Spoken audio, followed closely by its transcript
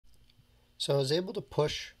So I was able to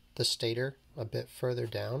push the stator a bit further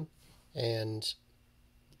down and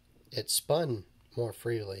it spun more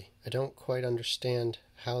freely. I don't quite understand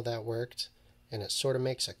how that worked, and it sort of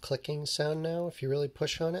makes a clicking sound now if you really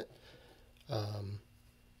push on it.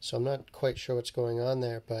 So I'm not quite sure what's going on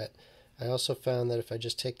there, but I also found that if I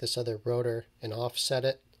just take this other rotor and offset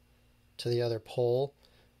it to the other pole,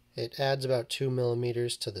 it adds about 2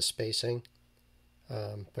 millimeters to the spacing,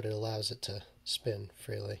 but it allows it to spin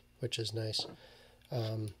freely, which is nice.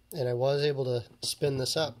 And I was able to spin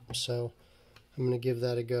this up, so I'm going to give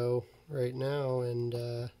that a go right now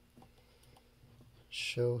and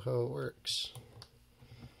show how it works.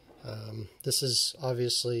 This is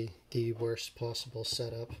obviously the worst possible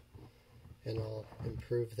setup, and I'll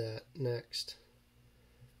improve that next.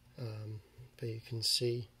 But you can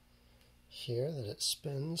see here that it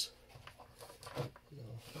spins. I'll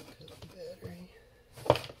hook up the battery.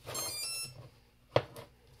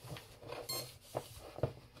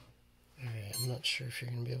 Alright, I'm not sure if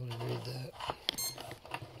you're going to be able to read that.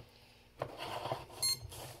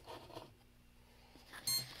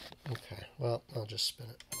 Okay, well, I'll just spin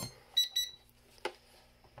it.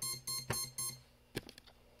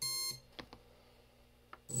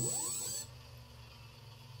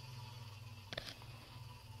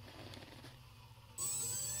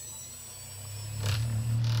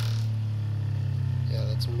 Yeah,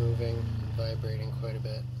 that's moving and vibrating quite a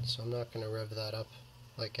bit, so I'm not going to rev that up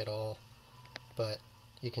like at all, but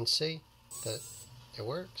you can see that it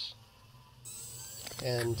works.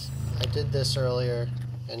 And I did this earlier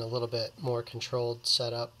in a little bit more controlled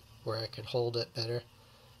setup where I could hold it better,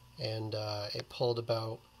 and it pulled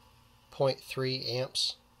about 0.3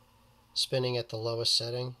 amps spinning at the lowest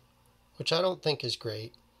setting, which I don't think is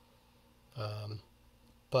great,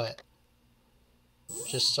 but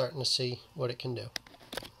just starting to see what it can do.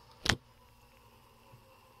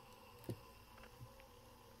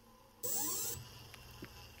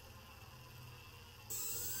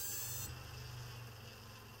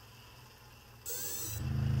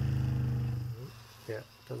 Yeah,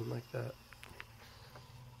 doesn't like that.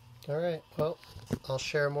 Alright, well, I'll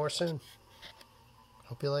share more soon.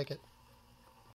 Hope you like it.